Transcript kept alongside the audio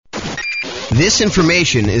This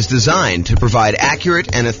information is designed to provide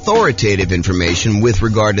accurate and authoritative information with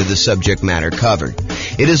regard to the subject matter covered.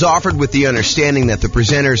 It is offered with the understanding that the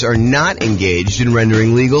presenters are not engaged in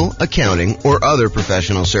rendering legal, accounting, or other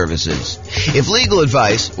professional services. If legal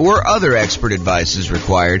advice or other expert advice is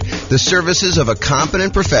required, the services of a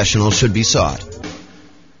competent professional should be sought.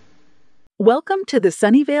 Welcome to the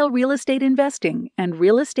Sunnyvale Real Estate Investing and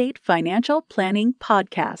Real Estate Financial Planning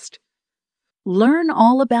Podcast. Learn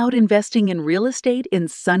all about investing in real estate in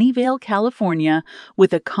Sunnyvale, California,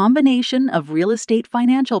 with a combination of real estate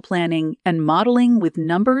financial planning and modeling with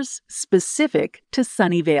numbers specific to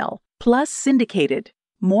Sunnyvale, plus syndicated,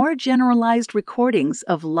 more generalized recordings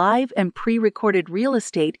of live and pre-recorded real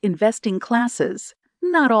estate investing classes,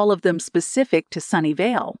 not all of them specific to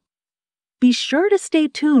Sunnyvale. Be sure to stay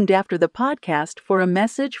tuned after the podcast for a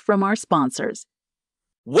message from our sponsors.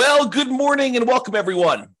 Well, good morning and welcome,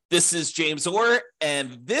 everyone. This is James Orr,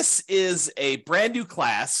 and this is a brand new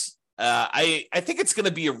class. I think it's going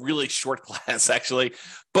to be a really short class, actually,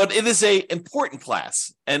 but it is an important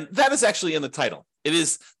class, and that is actually in the title. It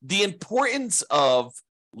is the importance of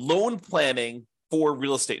loan planning for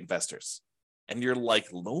real estate investors. And you're like,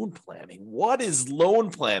 loan planning? What is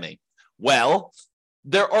loan planning? Well,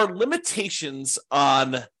 there are limitations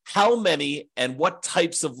on how many and what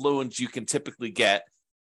types of loans you can typically get,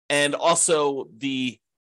 and also the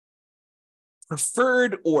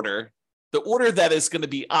preferred order, the order that is going to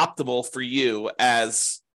be optimal for you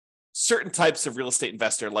as certain types of real estate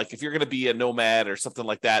investor. Like if you're going to be a nomad or something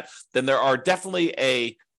like that, then there are definitely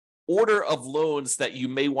a order of loans that you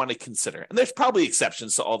may want to consider. And there's probably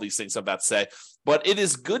exceptions to all these things I'm about to say, but it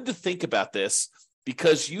is good to think about this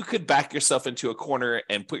because you could back yourself into a corner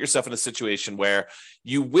and put yourself in a situation where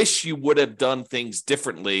you wish you would have done things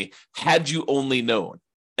differently had you only known.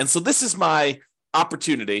 And so this is my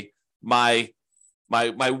opportunity, my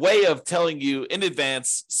way of telling you in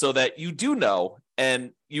advance so that you do know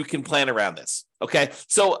and you can plan around this. Okay.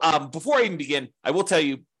 So before I even begin, I will tell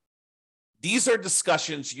you, these are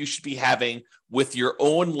discussions you should be having with your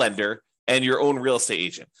own lender and your own real estate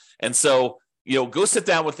agent. And so, go sit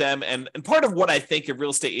down with them. And part of what I think a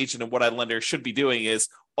real estate agent and what a lender should be doing is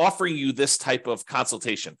offering you this type of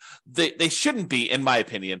consultation. They shouldn't be, in my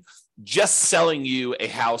opinion, just selling you a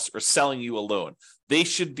house or selling you a loan. They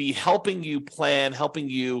should be helping you plan, helping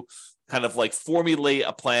you kind of like formulate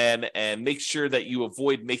a plan and make sure that you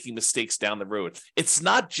avoid making mistakes down the road. It's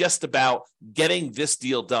not just about getting this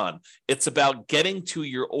deal done. It's about getting to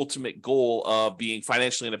your ultimate goal of being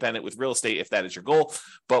financially independent with real estate, if that is your goal.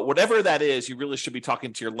 But whatever that is, you really should be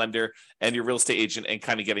talking to your lender and your real estate agent and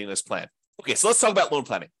kind of getting this plan. Okay, so let's talk about loan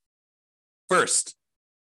planning. First,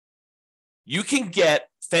 you can get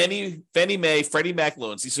Fannie Mae, Freddie Mac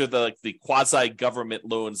loans. These are the quasi-government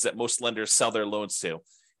loans that most lenders sell their loans to.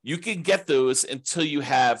 You can get those until you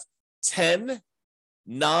have 10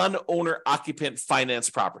 non-owner occupant finance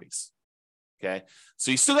properties. Okay, so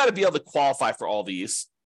you still got to be able to qualify for all these,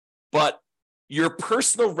 but your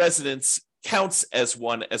personal residence counts as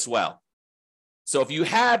one as well. So if you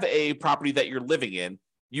have a property that you're living in,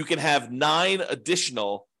 you can have 9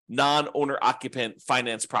 additional non-owner occupant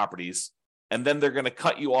finance properties. And then they're going to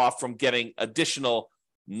cut you off from getting additional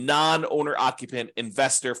non-owner occupant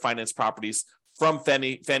investor finance properties from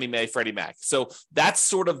Fannie Mae, Freddie Mac. So that's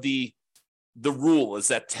sort of the rule, is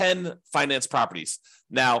that 10 finance properties.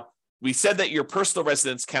 Now, we said that your personal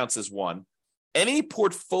residence counts as one. Any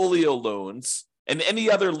portfolio loans and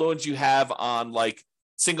any other loans you have on like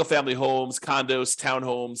single family homes, condos,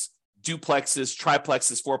 townhomes, duplexes,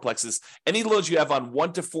 triplexes, fourplexes, any loans you have on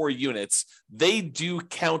 1 to 4 units, they do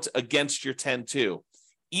count against your 10 too,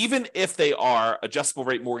 even if they are adjustable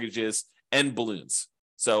rate mortgages and balloons.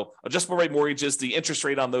 So adjustable rate mortgages, the interest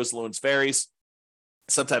rate on those loans varies.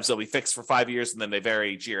 Sometimes they'll be fixed for 5 years and then they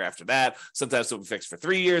vary each year after that. Sometimes they'll be fixed for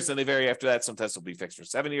 3 years and they vary after that. Sometimes they'll be fixed for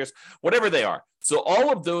 7 years, whatever they are. So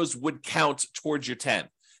all of those would count towards your 10.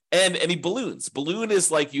 And any balloons. Balloon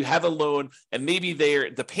is like you have a loan and maybe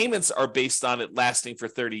the payments are based on it lasting for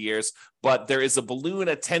 30 years, but there is a balloon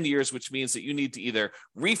at 10 years, which means that you need to either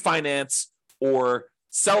refinance or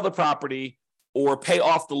sell the property or pay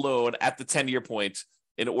off the loan at the 10-year point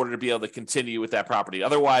in order to be able to continue with that property.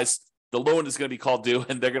 Otherwise, the loan is going to be called due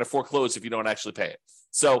and they're going to foreclose if you don't actually pay it.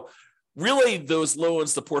 So really those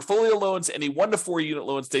loans, the portfolio loans, any 1 to 4 unit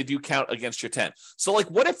loans, they do count against your 10. So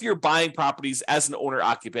like what if you're buying properties as an owner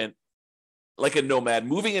occupant, like a nomad,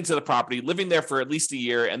 moving into the property, living there for at least a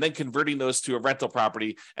year, and then converting those to a rental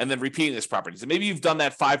property and then repeating those properties? And maybe you've done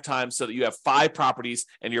that 5 times so that you have 5 properties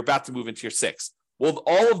and you're about to move into your 6th. Well,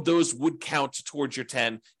 all of those would count towards your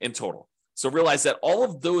 10 in total. So realize that all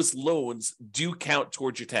of those loans do count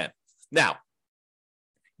towards your 10. Now,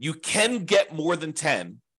 you can get more than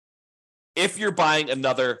 10 if you're buying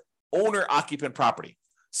another owner-occupant property.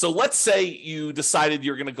 So let's say you decided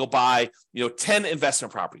you're going to go buy, 10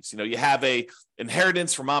 investment properties. You have a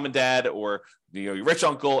inheritance from mom and dad or your rich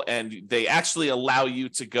uncle, and they actually allow you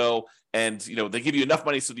to go and, they give you enough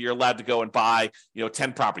money so that you're allowed to go and buy,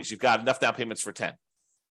 10 properties. You've got enough down payments for 10.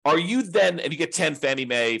 Are you then, and you get 10 Fannie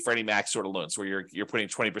Mae, Freddie Mac sort of loans where you're putting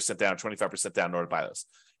 20% down, 25% down in order to buy those.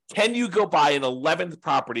 Can you go buy an 11th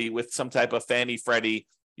property with some type of Fannie, Freddie,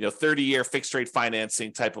 30-year fixed rate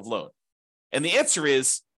financing type of loan? And the answer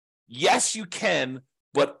is yes, you can,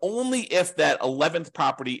 but only if that 11th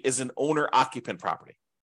property is an owner-occupant property.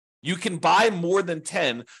 You can buy more than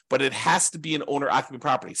 10, but it has to be an owner-occupant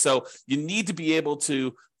property. So you need to be able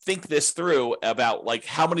to think this through about like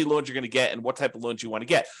how many loans you're going to get and what type of loans you want to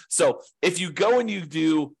get. So if you go and you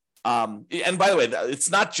do, and by the way,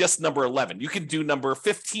 it's not just number 11. You can do number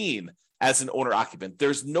 15 as an owner-occupant.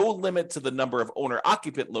 There's no limit to the number of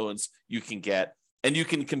owner-occupant loans you can get, and you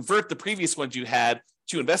can convert the previous ones you had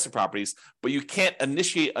to investment properties, but you can't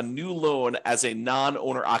initiate a new loan as a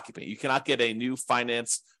non-owner occupant. You cannot get a new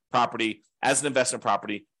finance property as an investment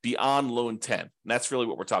property beyond loan 10. And that's really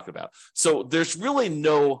what we're talking about. So there's really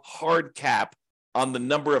no hard cap on the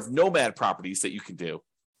number of nomad properties that you can do.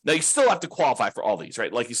 Now, you still have to qualify for all these,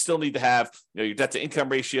 right? Like you still need to have your debt to income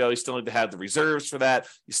ratio. You still need to have the reserves for that.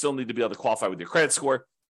 You still need to be able to qualify with your credit score.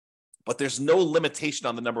 But there's no limitation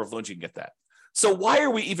on the number of loans you can get that. So why are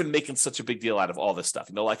we even making such a big deal out of all this stuff?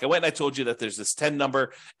 Like I went and I told you that there's this 10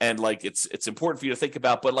 number and like it's important for you to think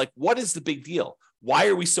about, but like what is the big deal? Why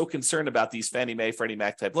are we so concerned about these Fannie Mae, Freddie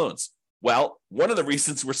Mac type loans? Well, one of the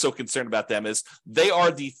reasons we're so concerned about them is they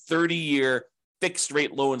are the 30-year fixed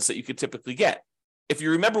rate loans that you could typically get. If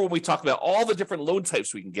you remember when we talked about all the different loan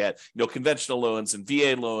types we can get, conventional loans and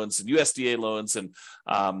VA loans and USDA loans and,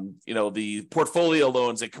 the portfolio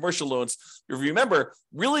loans and commercial loans, you remember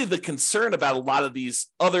really the concern about a lot of these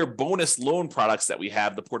other bonus loan products that we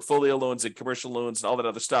have, the portfolio loans and commercial loans and all that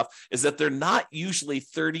other stuff, is that they're not usually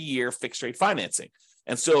 30-year fixed rate financing.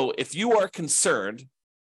 And so if you are concerned,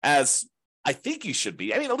 as I think you should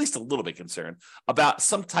be, at least a little bit concerned about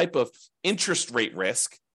some type of interest rate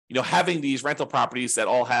risk, having these rental properties that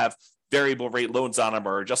all have variable rate loans on them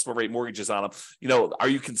or adjustable rate mortgages on them, are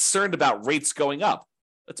you concerned about rates going up?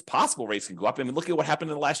 It's possible rates can go up. Look at what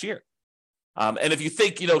happened in the last year. And if you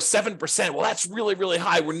think, 7%, well, that's really, really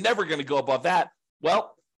high. We're never going to go above that.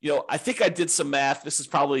 Well, I think I did some math. This is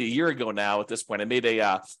probably a year ago now at this point. I made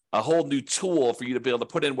a whole new tool for you to be able to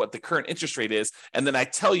put in what the current interest rate is. And then I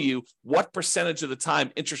tell you what percentage of the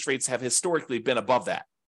time interest rates have historically been above that.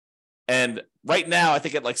 And right now, I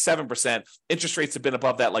think at like 7%, interest rates have been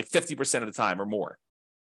above that like 50% of the time or more.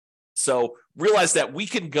 So realize that we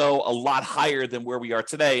can go a lot higher than where we are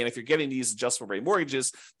today. And if you're getting these adjustable rate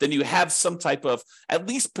mortgages, then you have some type of at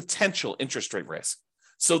least potential interest rate risk.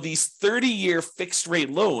 So these 30-year fixed rate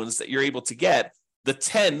loans that you're able to get, the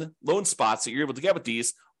 10 loan spots that you're able to get with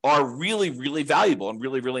these are really, really valuable and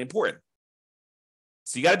really, really important.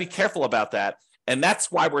 So you got to be careful about that. And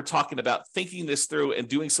that's why we're talking about thinking this through and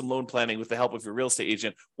doing some loan planning with the help of your real estate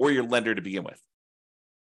agent or your lender to begin with.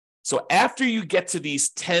 So after you get to these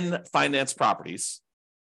 10 finance properties,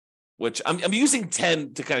 which I'm using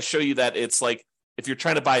 10 to kind of show you that it's like if you're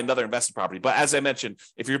trying to buy another investment property. But as I mentioned,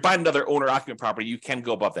 if you're buying another owner-occupant property, you can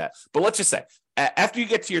go above that. But let's just say, after you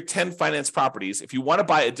get to your 10 finance properties, if you want to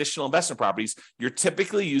buy additional investment properties, you're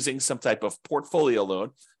typically using some type of portfolio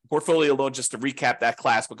loan. Portfolio loan, just to recap that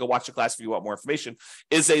class, but go watch the class if you want more information,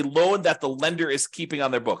 is a loan that the lender is keeping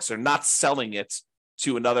on their books. They're not selling it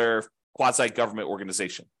to another quasi-government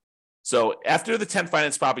organization. So after the 10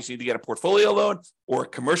 finance properties, you need to get a portfolio loan or a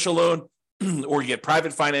commercial loan, or you get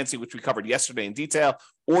private financing, which we covered yesterday in detail,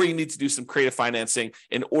 or you need to do some creative financing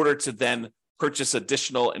in order to then purchase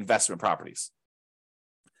additional investment properties.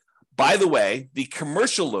 By the way, the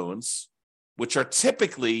commercial loans, which are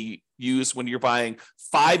typically used when you're buying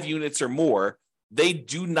 5 units or more, they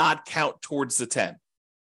do not count towards the 10.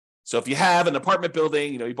 So if you have an apartment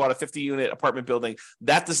building, you bought a 50-unit apartment building,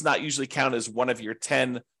 that does not usually count as one of your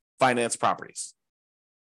 10 finance properties.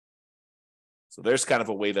 So there's kind of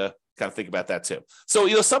a way to kind of think about that too. So,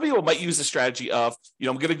 some people might use the strategy of,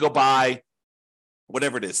 I'm going to go buy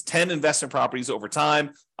whatever it is, 10 investment properties over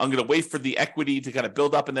time. I'm going to wait for the equity to kind of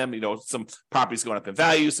build up in them. Some properties going up in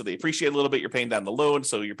value, so they appreciate a little bit. You're paying down the loan,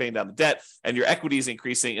 so you're paying down the debt, and your equity is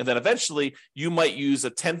increasing. And then eventually, you might use a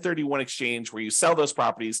 1031 exchange where you sell those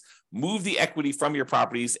properties, move the equity from your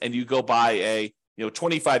properties, and you go buy a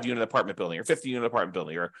 25-unit apartment building or 50-unit apartment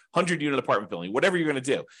building or 100-unit apartment building, whatever you're going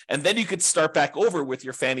to do. And then you could start back over with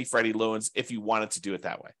your Fannie Freddie loans if you wanted to do it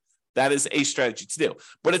that way. That is a strategy to do.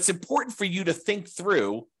 But it's important for you to think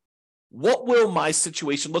through, what will my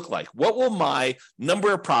situation look like? What will my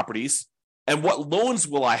number of properties and what loans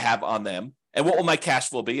will I have on them? And what will my cash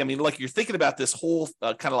flow be? I mean, like, you're thinking about this whole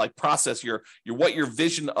kind of like process, your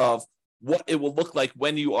vision of what it will look like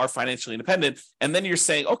when you are financially independent. And then you're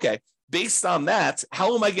saying, okay, based on that,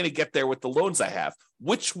 how am I going to get there with the loans I have?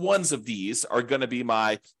 Which ones of these are going to be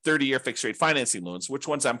my 30-year fixed rate financing loans? Which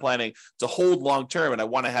ones I'm planning to hold long term? And I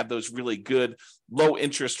want to have those really good low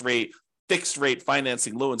interest rate, fixed rate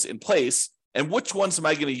financing loans in place. And which ones am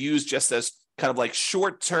I going to use just as kind of like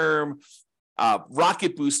short term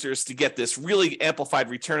rocket boosters to get this really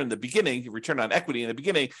amplified return in the beginning, return on equity in the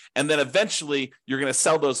beginning, and then eventually you're going to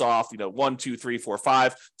sell those off, 1, 2, 3, 4,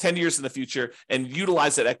 5, 10 years in the future, and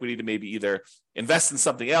utilize that equity to maybe either invest in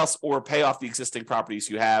something else or pay off the existing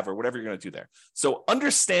properties you have or whatever you're going to do there. So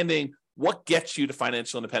understanding what gets you to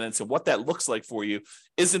financial independence and what that looks like for you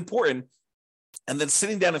is important. And then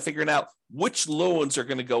sitting down and figuring out which loans are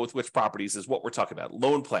going to go with which properties is what we're talking about.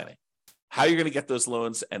 Loan planning. How you're going to get those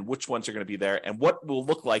loans and which ones are going to be there and what will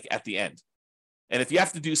look like at the end. And if you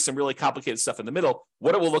have to do some really complicated stuff in the middle,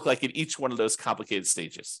 what it will look like in each one of those complicated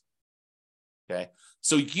stages. Okay.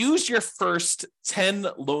 So use your first 10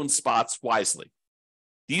 loan spots wisely.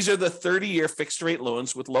 These are the 30-year fixed rate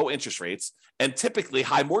loans with low interest rates and typically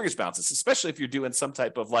high mortgage balances, especially if you're doing some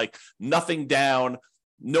type of like nothing down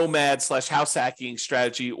nomad / house hacking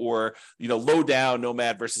strategy, or low down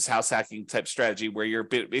nomad versus house hacking type strategy, where you're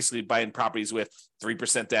basically buying properties with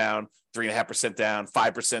 3% down, 3.5% down,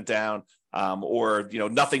 5% down, or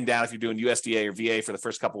nothing down if you're doing USDA or VA for the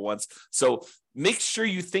first couple ones. So make sure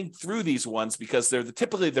you think through these ones, because they're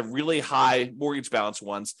typically the really high mortgage balance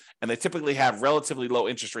ones, and they typically have relatively low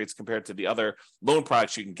interest rates compared to the other loan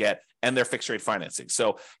products you can get, and they're fixed rate financing.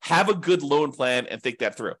 So have a good loan plan and think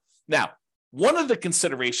that through. Now, one of the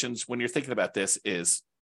considerations when you're thinking about this is,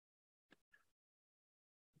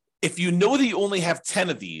 if you know that you only have 10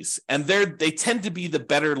 of these, and they tend to be the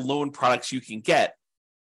better loan products you can get,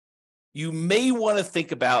 you may want to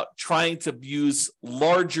think about trying to use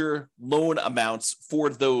larger loan amounts for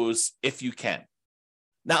those if you can.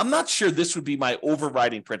 Now, I'm not sure this would be my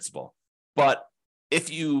overriding principle, but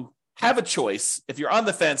if you have a choice, if you're on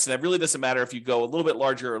the fence, and it really doesn't matter if you go a little bit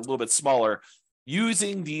larger or a little bit smaller,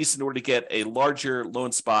 using these in order to get a larger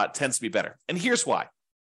loan spot tends to be better. And here's why.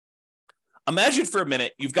 Imagine for a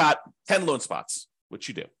minute, you've got 10 loan spots, which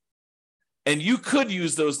you do. And you could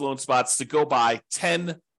use those loan spots to go buy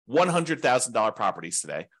 10 $100,000 properties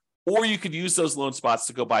today. Or you could use those loan spots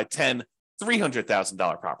to go buy 10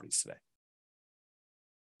 $300,000 properties today.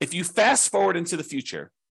 If you fast forward into the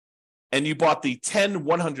future and you bought the 10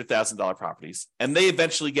 $100,000 properties and they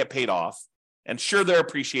eventually get paid off, and sure, they're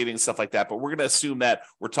appreciating and stuff like that, but we're going to assume that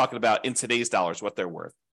we're talking about in today's dollars what they're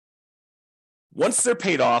worth. Once they're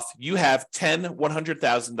paid off, you have 10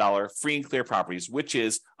 $100,000 free and clear properties, which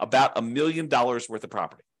is about $1 million worth of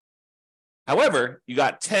property. However, you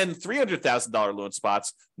got 10 $300,000 loan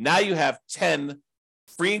spots. Now you have 10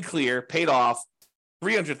 free and clear, paid off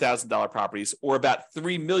 $300,000 properties, or about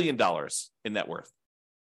 $3 million in net worth.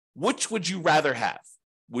 Which would you rather have?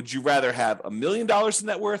 Would you rather have $1 million in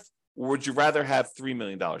net worth, or would you rather have $3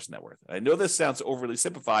 million in net worth? I know this sounds overly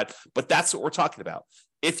simplified, but that's what we're talking about.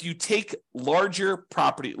 If you take larger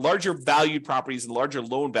valued properties and larger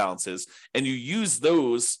loan balances, and you use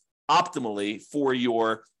those optimally for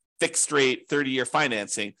your fixed rate 30-year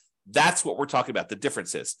financing, that's what we're talking about. The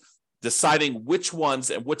difference is deciding which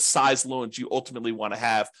ones and which size loans you ultimately want to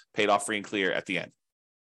have paid off free and clear at the end.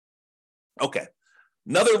 Okay,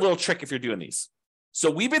 another little trick if you're doing these.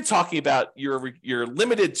 So we've been talking about you're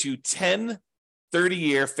limited to 10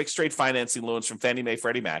 30-year fixed rate financing loans from Fannie Mae,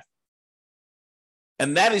 Freddie Mac.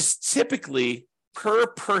 And that is typically per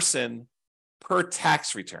person per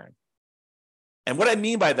tax return. And what I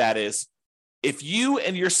mean by that is, if you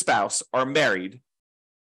and your spouse are married,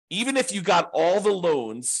 even if you got all the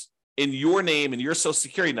loans in your name and your social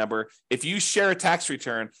security number, if you share a tax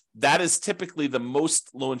return, that is typically the most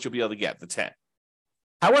loans you'll be able to get, the 10.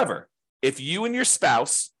 However, if you and your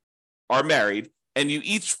spouse are married and you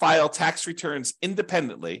each file tax returns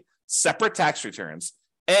independently, separate tax returns,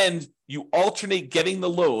 and you alternate getting the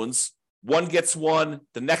loans, one gets one,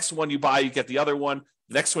 the next one you buy, you get the other one,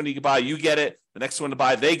 the next one you buy, you get it, the next one to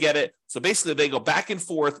buy, they get it. So basically they go back and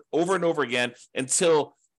forth over and over again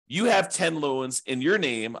until you have 10 loans in your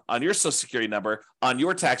name, on your social security number, on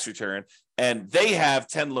your tax return, and they have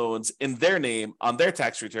 10 loans in their name on their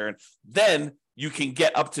tax return. Then you can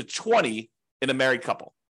get up to 20 in a married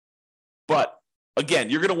couple. But again,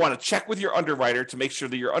 you're going to want to check with your underwriter to make sure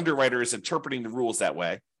that your underwriter is interpreting the rules that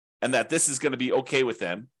way and that this is going to be okay with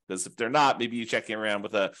them, Because if they're not, maybe you check in around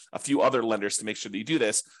with a few other lenders to make sure that you do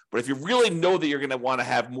this. But if you really know that you're going to want to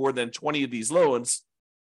have more than 20 of these loans,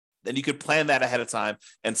 then you could plan that ahead of time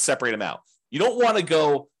and separate them out. You don't want to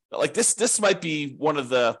go like this. This might be one of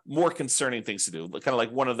the more concerning things to do, kind of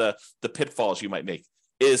like one of the pitfalls you might make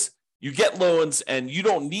is you get loans and you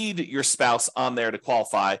don't need your spouse on there to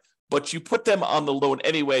qualify, but you put them on the loan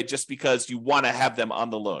anyway, just because you want to have them on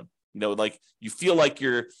the loan. Like you feel like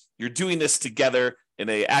you're doing this together in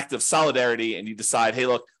an act of solidarity, and you decide, hey,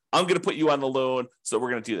 look, I'm going to put you on the loan, so we're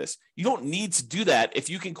going to do this. You don't need to do that if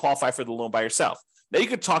you can qualify for the loan by yourself. Now, you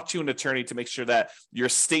could talk to an attorney to make sure that your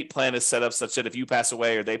estate plan is set up such that if you pass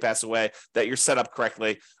away or they pass away, that you're set up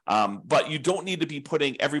correctly. But you don't need to be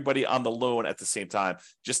putting everybody on the loan at the same time.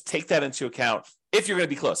 Just take that into account if you're going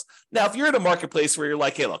to be close. Now, if you're in a marketplace where you're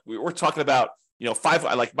like, hey, look, we're talking about,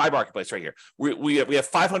 I like my marketplace right here. We have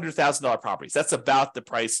 $500,000 properties. That's about the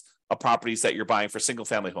price of properties that you're buying for single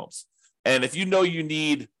family homes. And if you know you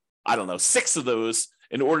need, 6 of those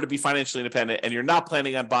in order to be financially independent, and you're not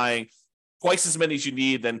planning on buying twice as many as you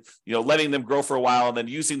need, then letting them grow for a while and then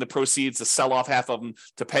using the proceeds to sell off half of them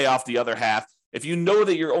to pay off the other half. If you know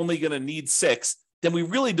that you're only going to need 6, then we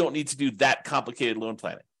really don't need to do that complicated loan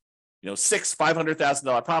planning. 6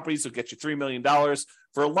 $500,000 properties will get you $3 million.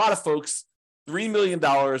 For a lot of folks, $3 million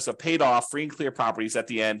of paid off free and clear properties at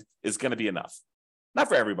the end is going to be enough. Not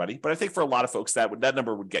for everybody, but I think for a lot of folks that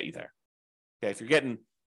number would get you there. Okay, if you're getting,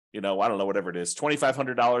 whatever it is,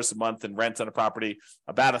 $2,500 a month in rent on a property,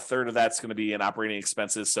 about a third of that's going to be in operating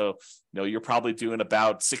expenses. So, you're probably doing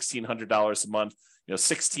about $1,600 a month.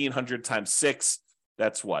 1,600 times 6,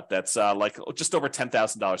 that's what? That's like just over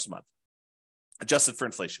 $10,000 a month, adjusted for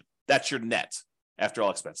inflation. That's your net after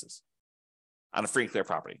all expenses on a free and clear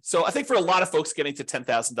property. So I think for a lot of folks, getting to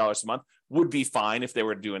 $10,000 a month would be fine if they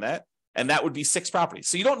were doing that. And that would be 6 properties.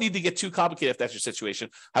 So you don't need to get too complicated if that's your situation.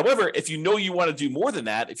 However, if you know you want to do more than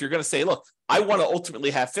that, if you're going to say, look, I want to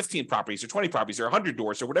ultimately have 15 properties or 20 properties or 100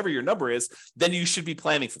 doors or whatever your number is, then you should be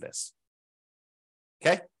planning for this.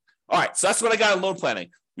 Okay? All right. So that's what I got on loan planning.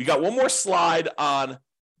 We got one more slide on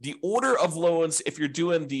the order of loans if you're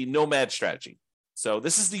doing the nomad strategy. So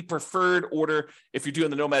this is the preferred order if you're doing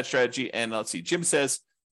the nomad strategy. And let's see, Jim says,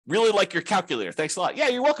 really like your calculator. Thanks a lot. Yeah,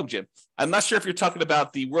 you're welcome, Jim. I'm not sure if you're talking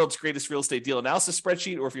about the world's greatest real estate deal analysis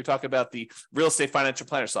spreadsheet or if you're talking about the real estate financial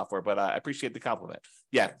planner software, but I appreciate the compliment.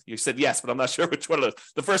 Yeah, you said yes, but I'm not sure which one of those.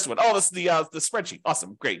 The first one. Oh, this is the spreadsheet.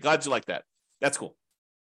 Awesome. Great. Glad you like that. That's cool.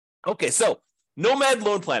 Okay, so nomad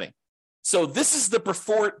loan planning. So this is the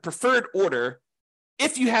preferred order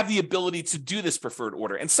if you have the ability to do this preferred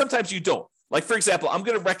order. And sometimes you don't. Like, for example, I'm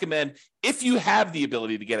going to recommend if you have the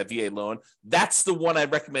ability to get a VA loan, that's the one I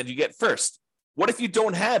recommend you get first. What if you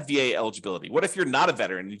don't have VA eligibility? What if you're not a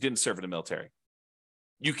veteran and you didn't serve in the military?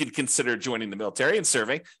 You could consider joining the military and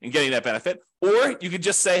serving and getting that benefit. Or you could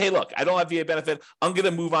just say, hey, look, I don't have VA benefit. I'm going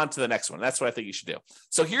to move on to the next one. That's what I think you should do.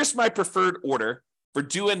 So here's my preferred order for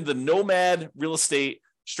doing the nomad real estate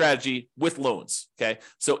strategy with loans. Okay.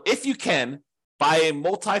 So if you can, buy a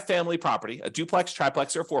multifamily property, a duplex,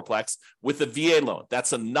 triplex, or fourplex with a VA loan.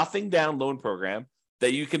 That's a nothing down loan program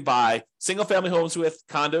that you can buy single family homes with,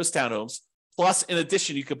 condos, townhomes. Plus, in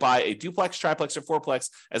addition, you could buy a duplex, triplex, or fourplex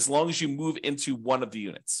as long as you move into one of the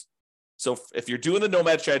units. So if you're doing the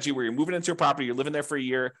nomad strategy where you're moving into a property, you're living there for a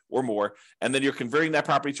year or more, and then you're converting that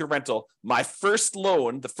property to a rental, my first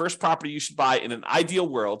loan, the first property you should buy in an ideal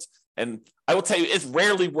world, and I will tell you, it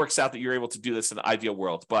rarely works out that you're able to do this in an ideal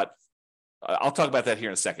world, but I'll talk about that here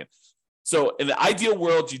in a second. So in the ideal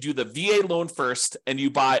world, you do the VA loan first and you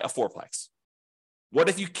buy a fourplex. What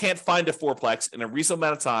if you can't find a fourplex in a reasonable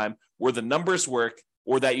amount of time where the numbers work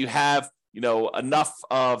or that you have, enough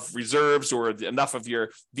of reserves or enough of your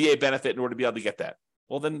VA benefit in order to be able to get that?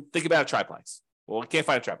 Well, then think about a triplex. Well, you can't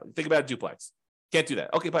find a triplex. Think about a duplex. Can't do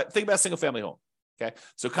that. Okay, but think about a single family home. Okay,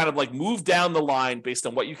 so kind of like move down the line based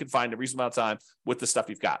on what you can find in a reasonable amount of time with the stuff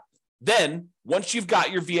you've got. Then, once you've got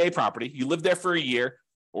your VA property, you live there for a year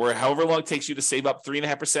or however long it takes you to save up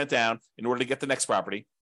 3.5% down in order to get the next property.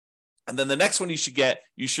 And then the next one you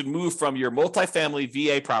should move from your multifamily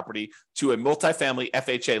VA property to a multifamily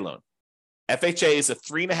FHA loan. FHA is a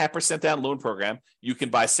 3.5% down loan program. You can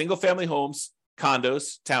buy single family homes,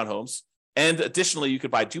 condos, townhomes, and additionally, you could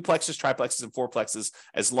buy duplexes, triplexes, and fourplexes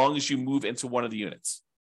as long as you move into one of the units.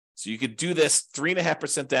 So you could do this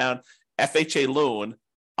 3.5% down FHA loan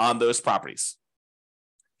on those properties.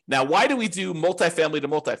 Now, why do we do multifamily to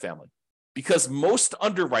multifamily? Because most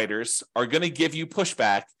underwriters are going to give you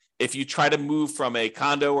pushback if you try to move from a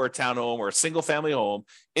condo or a townhome or a single family home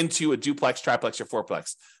into a duplex, triplex, or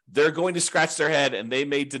fourplex. They're going to scratch their head and they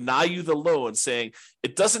may deny you the loan saying,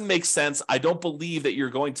 it doesn't make sense. I don't believe that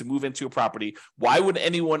you're going to move into a property. Why would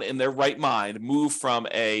anyone in their right mind move from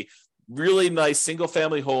a really nice single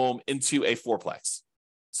family home into a fourplex?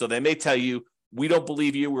 So they may tell you, we don't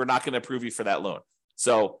believe you. We're not going to approve you for that loan.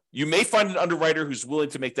 So you may find an underwriter who's willing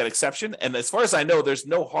to make that exception. And as far as I know, there's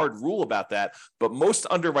no hard rule about that. But most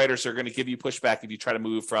underwriters are going to give you pushback if you try to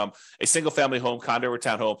move from a single family home, condo, or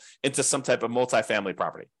townhome into some type of multifamily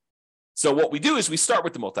property. So what we do is we start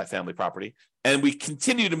with the multifamily property and we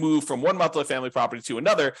continue to move from one multifamily property to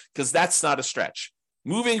another because that's not a stretch.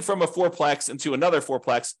 Moving from a fourplex into another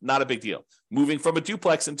fourplex, not a big deal. Moving from a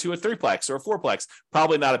duplex into a threeplex or a fourplex,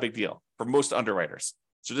 probably not a big deal for most underwriters.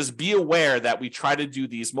 So just be aware that we try to do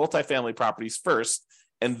these multifamily properties first,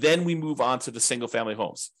 and then we move on to the single family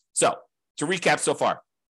homes. So to recap so far,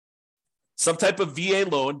 some type of VA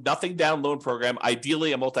loan, nothing down loan program,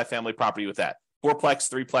 ideally a multifamily property with that.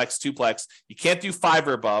 Fourplex, threeplex, twoplex. You can't do 5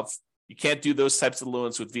 or above. You can't do those types of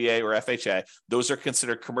loans with VA or FHA. Those are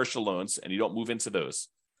considered commercial loans, and you don't move into those.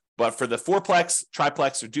 But for the fourplex,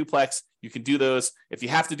 triplex, or duplex, you can do those. If you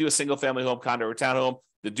have to do a single family home, condo, or townhome,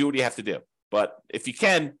 then do what you have to do. But if you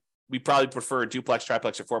can, we probably prefer a duplex,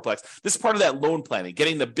 triplex, or fourplex. This is part of that loan planning,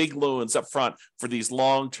 getting the big loans up front for these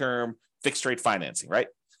long-term fixed rate financing, right?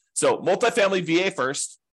 So multifamily VA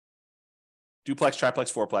first, duplex,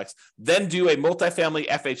 triplex, fourplex, then do a multifamily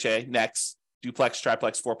FHA next, duplex,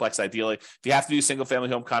 triplex, fourplex ideally. If you have to do single family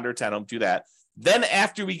home, condo, or townhome, do that. Then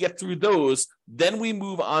after we get through those, then we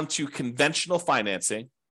move on to conventional financing,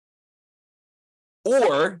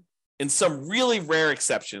 or in some really rare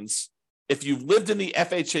exceptions, if you've lived in the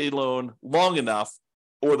FHA loan long enough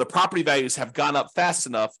or the property values have gone up fast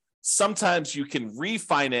enough, sometimes you can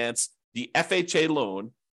refinance the FHA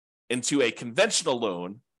loan into a conventional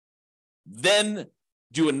loan, then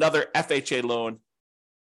do another FHA loan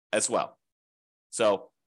as well. So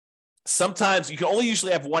sometimes you can only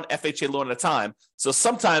usually have one FHA loan at a time. So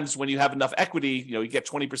sometimes when you have enough equity, you get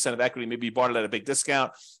 20% of equity, maybe you bought it at a big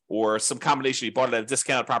discount or some combination, you bought it at a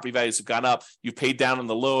discount, property values have gone up, you paid down on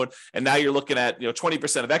the loan, and now you're looking at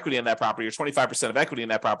 20% of equity in that property or 25% of equity in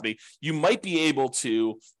that property. You might be able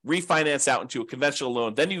to refinance out into a conventional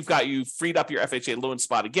loan. Then you freed up your FHA loan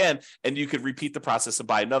spot again, and you could repeat the process and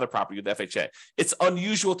buy another property with FHA. It's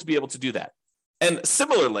unusual to be able to do that. And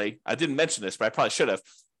similarly, I didn't mention this, but I probably should have.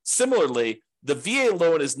 Similarly, the VA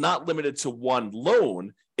loan is not limited to one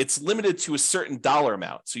loan. It's limited to a certain dollar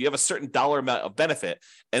amount. So you have a certain dollar amount of benefit.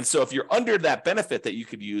 And so if you're under that benefit that you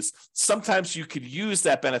could use, sometimes you could use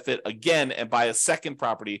that benefit again and buy a second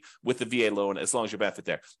property with the VA loan as long as your benefit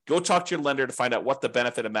there. Go talk to your lender to find out what the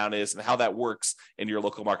benefit amount is and how that works in your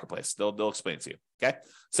local marketplace. They'll explain it to you. Okay.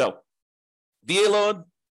 So VA loan,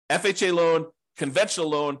 FHA loan, conventional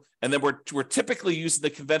loan, and then we're typically using the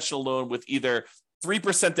conventional loan with either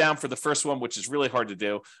 3% down for the first one, which is really hard to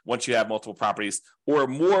do once you have multiple properties, or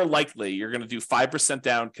more likely you're going to do 5%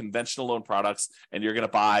 down conventional loan products, and you're going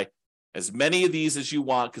to buy as many of these as you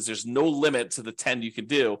want because there's no limit to the 10 you can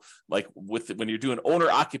do. Like when you're doing owner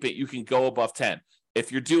occupant, you can go above 10.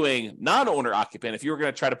 If you're doing non-owner occupant, if you were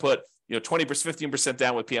going to try to put 20%, 15%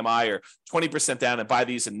 down with PMI or 20% down and buy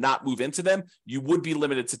these and not move into them, you would be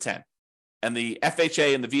limited to 10. And the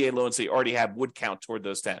FHA and the VA loans that you already have would count toward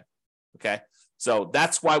those 10. Okay. So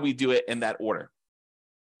that's why we do it in that order.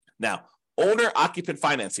 Now, owner occupant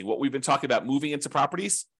financing, what we've been talking about, moving into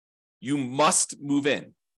properties, you must move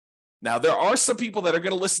in. Now, there are some people that are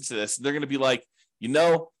going to listen to this. And they're going to be like,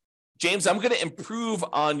 James, I'm going to improve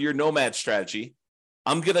on your nomad strategy.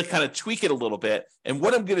 I'm going to kind of tweak it a little bit. And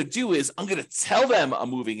what I'm going to do is I'm going to tell them I'm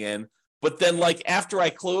moving in. But then after I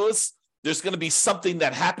close, there's going to be something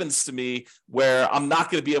that happens to me where I'm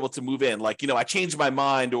not going to be able to move in. I changed my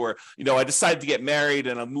mind, or, I decided to get married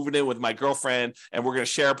and I'm moving in with my girlfriend and we're going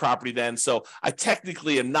to share a property then. So I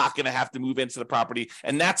technically am not going to have to move into the property.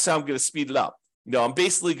 And that's how I'm going to speed it up. I'm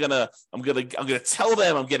basically I'm going to tell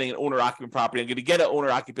them I'm getting an owner occupant property. I'm going to get an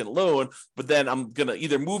owner occupant loan, but then I'm going to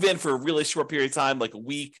either move in for a really short period of time, like a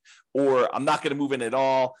week, or I'm not going to move in at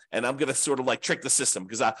all. And I'm going to sort of trick the system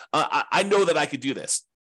because I know that I could do this.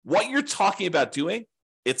 What you're talking about doing,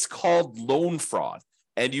 it's called loan fraud,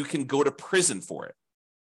 and you can go to prison for it,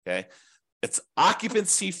 okay? It's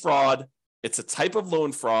occupancy fraud. It's a type of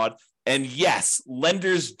loan fraud, and yes,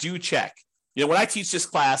 lenders do check. When I teach this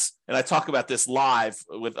class and I talk about this live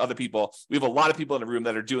with other people, we have a lot of people in the room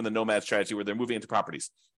that are doing the nomad strategy where they're moving into properties.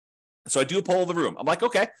 So I do a poll of the room. I'm like,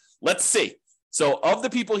 okay, let's see. So of the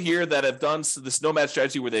people here that have done this nomad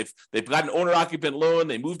strategy where they've got an owner-occupant loan,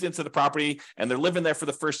 they moved into the property, and they're living there for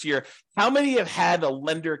the first year, how many have had a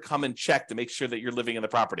lender come and check to make sure that you're living in the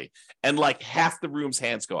property? And like half the room's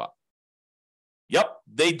hands go up. Yep,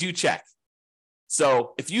 they do check.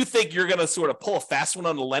 So if you think you're going to sort of pull a fast one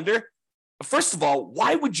on the lender, first of all,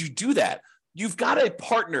 why would you do that? You've got a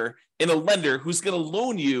partner in a lender who's going to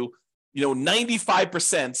loan you,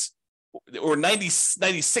 95%, or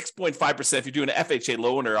 96.5% if you're doing an FHA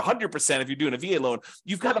loan, or 100% if you're doing a VA loan.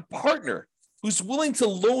 You've got a partner who's willing to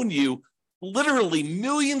loan you literally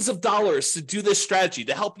millions of dollars to do this strategy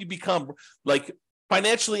to help you become like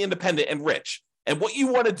financially independent and rich. And what you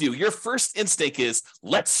want to do, your first instinct is,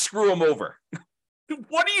 let's screw them over.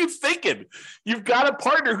 What are you thinking? You've got a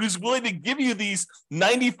partner who's willing to give you these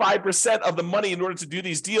 95% of the money in order to do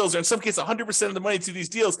these deals, or in some cases 100% of the money to do these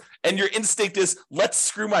deals, and your instinct is, let's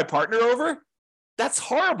screw my partner over? That's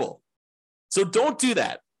horrible. So don't do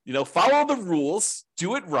that. Follow the rules,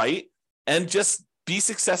 do it right, and just be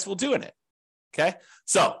successful doing it. Okay?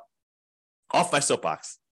 So, off my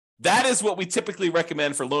soapbox. That is what we typically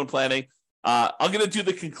recommend for loan planning. I'm going to do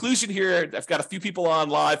the conclusion here. I've got a few people on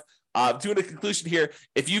live. Doing a conclusion here.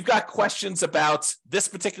 If you've got questions about this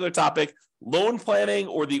particular topic, loan planning,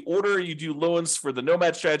 or the order you do loans for the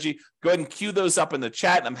nomad strategy, go ahead and queue those up in the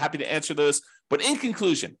chat, and I'm happy to answer those. But in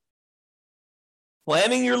conclusion,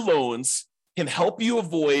 planning your loans can help you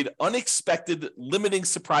avoid unexpected limiting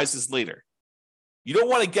surprises later. You don't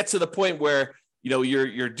want to get to the point where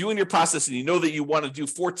you're doing your process and that you want to do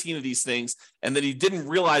 14 of these things, and then you didn't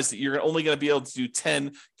realize that you're only going to be able to do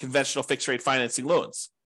 10 conventional fixed rate financing loans.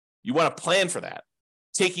 You want to plan for that,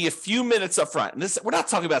 taking a few minutes up front. And we're not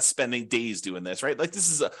talking about spending days doing this, right? Like,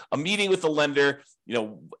 this is a meeting with the lender,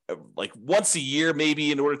 like once a year,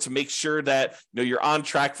 maybe, in order to make sure that, you're on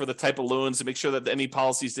track for the type of loans, and make sure that any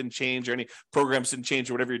policies didn't change or any programs didn't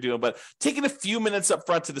change or whatever you're doing. But taking a few minutes up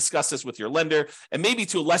front to discuss this with your lender, and maybe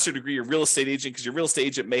to a lesser degree, your real estate agent, because your real estate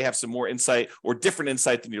agent may have some more insight or different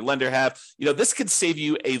insight than your lender have. This could save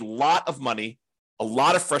you a lot of money, a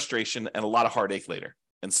lot of frustration, and a lot of heartache later.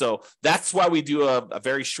 And so that's why we do a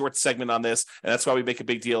very short segment on this. And that's why we make a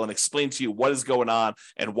big deal and explain to you what is going on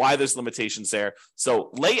and why there's limitations there.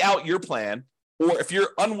 So lay out your plan, or if you're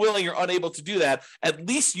unwilling or unable to do that, at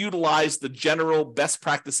least utilize the general best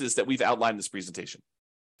practices that we've outlined in this presentation.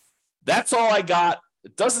 That's all I got.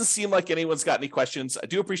 It doesn't seem like anyone's got any questions. I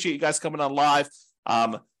do appreciate you guys coming on live.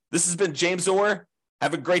 This has been James Orr.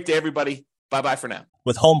 Have a great day, everybody. Bye-bye for now.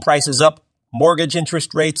 With home prices up, mortgage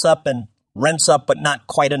interest rates up, and rents up, but not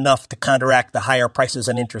quite enough to counteract the higher prices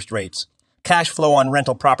and interest rates, cash flow on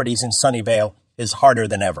rental properties in Sunnyvale is harder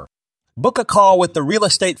than ever. Book a call with the Real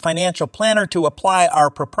Estate Financial Planner to apply our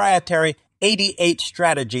proprietary 88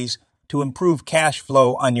 strategies to improve cash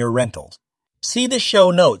flow on your rentals. See the show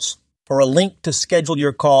notes for a link to schedule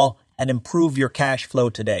your call and improve your cash flow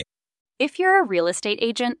today. If you're a real estate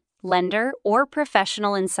agent, lender, or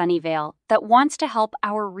professional in Sunnyvale that wants to help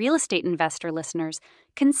our real estate investor listeners,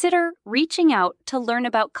 consider reaching out to learn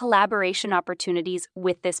about collaboration opportunities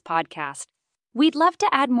with this podcast. We'd love to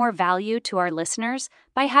add more value to our listeners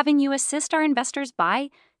by having you assist our investors buy,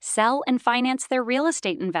 sell, and finance their real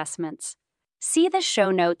estate investments. See the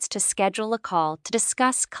show notes to schedule a call to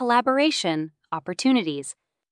discuss collaboration opportunities.